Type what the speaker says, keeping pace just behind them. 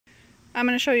I'm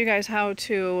going to show you guys how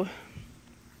to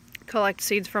collect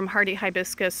seeds from hardy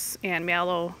hibiscus and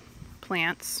mallow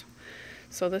plants.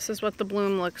 So this is what the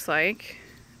bloom looks like.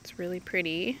 It's really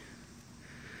pretty.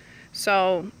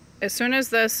 So as soon as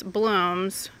this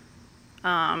blooms,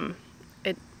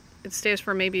 it stays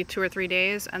for maybe 2 or 3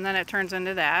 days, and then it turns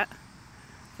into that,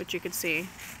 which you can see.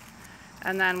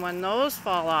 And then when those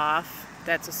fall off,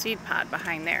 that's a seed pod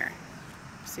behind there.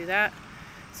 See that?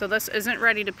 So this isn't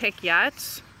ready to pick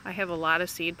yet. I have a lot of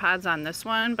seed pods on this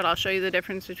one, but I'll show you the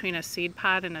difference between a seed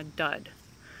pod and a dud.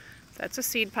 That's a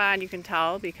seed pod, you can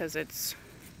tell, because it's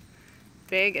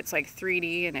big. It's like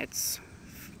 3D, and it's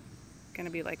gonna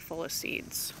be like full of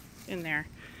seeds in there.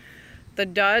 The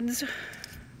duds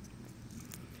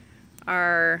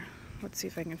are, let's see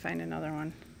if I can find another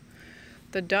one.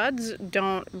 The duds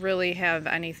don't really have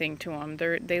anything to them.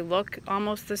 They look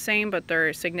almost the same, but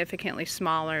they're significantly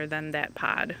smaller than that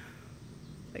pod.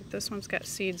 Like this one's got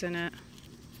seeds in it.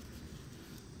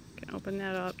 You can open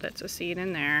that up, that's a seed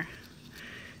in there.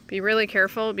 Be really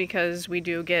careful because we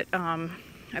do get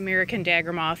American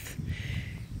dagger moth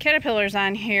caterpillars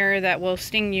on here that will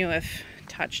sting you if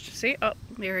touched. See? Oh,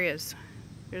 there he is.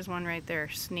 There's one right there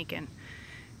sneaking.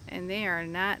 And they are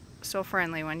not so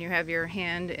friendly when you have your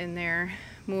hand in there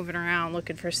moving around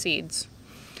looking for seeds.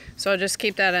 So just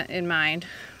keep that in mind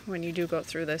when you do go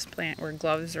through this plant. Wear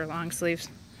gloves or long sleeves.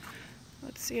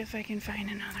 Let's see if I can find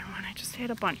another one. I just had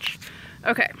a bunch.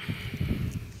 Okay.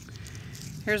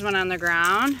 Here's one on the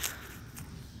ground.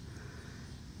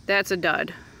 That's a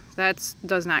dud. That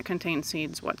does not contain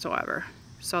seeds whatsoever.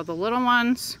 So the little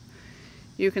ones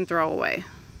you can throw away.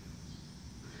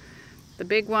 The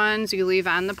big ones you leave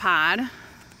on the pod.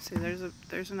 See,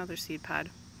 there's another seed pod.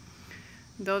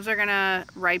 Those are gonna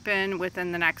ripen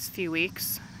within the next few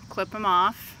weeks. Clip them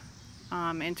off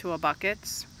into a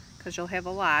buckets, because you'll have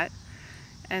a lot,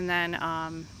 and then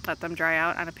let them dry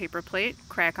out on a paper plate.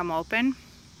 Crack them open,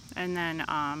 and then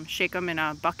shake them in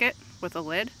a bucket with a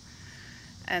lid,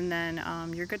 and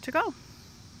then you're good to go.